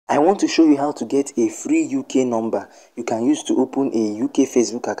I want to show you how to get a free UK number you can use to open a UK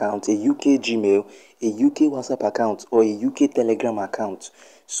Facebook account, a UK Gmail, a UK WhatsApp account, or a UK Telegram account.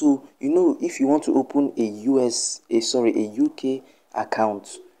 So, if you want to open a UK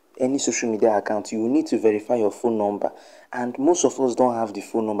account, any social media account, you will need to verify your phone number. And most of us don't have the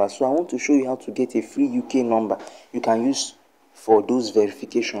phone number. So I want to show you how to get a free UK number you can use for those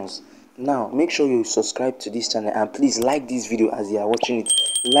verifications. Now, make sure you subscribe to this channel and please like this video as you are watching it.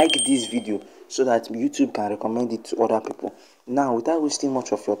 Like this video so that YouTube can recommend it to other people. Now, without wasting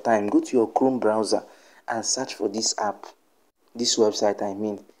much of your time, go to your Chrome browser and search for this app, this website I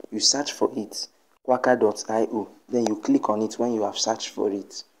mean. You search for it, quacker.io. Then you click on it when you have searched for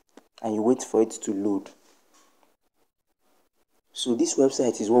it and you wait for it to load. So this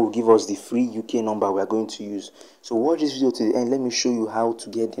website is what will give us the free UK number we are going to use. So watch this video to the end. Let me show you how to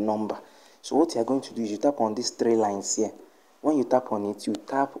get the number. So what you are going to do is you tap on these three lines here. When you tap on it, you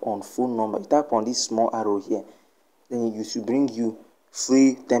tap on phone number. You tap on this small arrow here. Then it should bring you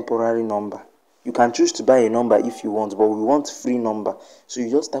free temporary number. You can choose to buy a number if you want, but we want free number. So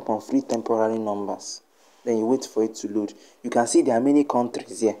you just tap on free temporary numbers. Then you wait for it to load. You can see there are many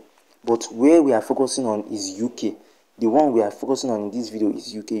countries here, but where we are focusing on is UK. The one we are focusing on in this video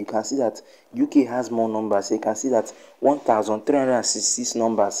is UK. You can see that UK has more numbers. You can see that 1,366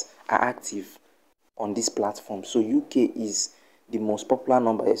 numbers are active on this platform. So UK is the most popular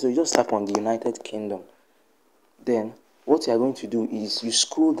number. So you just tap on the United Kingdom. Then what you are going to do is you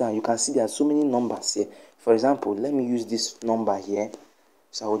scroll down. You can see there are so many numbers here. For example, let me use this number here.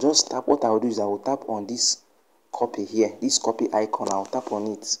 So I will just tap. What I will do is I will tap on this copy here, this copy icon. I will tap on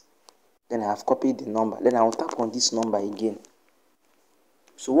it. Then I have copied the number. Then I will tap on this number again.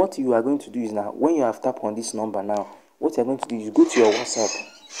 So what you are going to do is now, when you have tapped on this number now, what you are going to do is go to your WhatsApp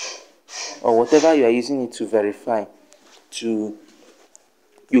or whatever you are using it to verify. You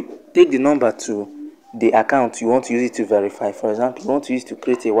take the number to the account you want to use it to verify. For example, you want to use it to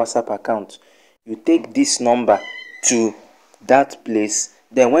create a WhatsApp account. You take this number to that place.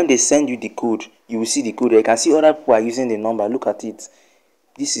 Then when they send you the code, you will see the code. You can see other people are using the number. Look at it.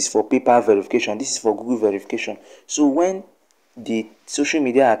 This is for PayPal verification. This is for Google verification. So when the social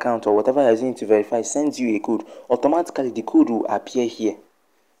media account or whatever you're using to verify sends you a code, automatically the code will appear here.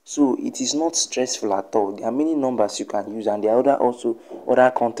 So it is not stressful at all. There are many numbers you can use, and there are also other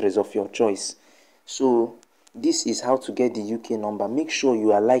countries of your choice. So this is how to get the UK number. Make sure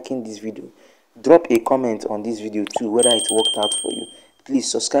you are liking this video. Drop a comment on this video too, whether it worked out for you. Please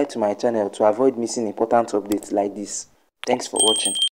subscribe to my channel to avoid missing important updates like this. Thanks for watching.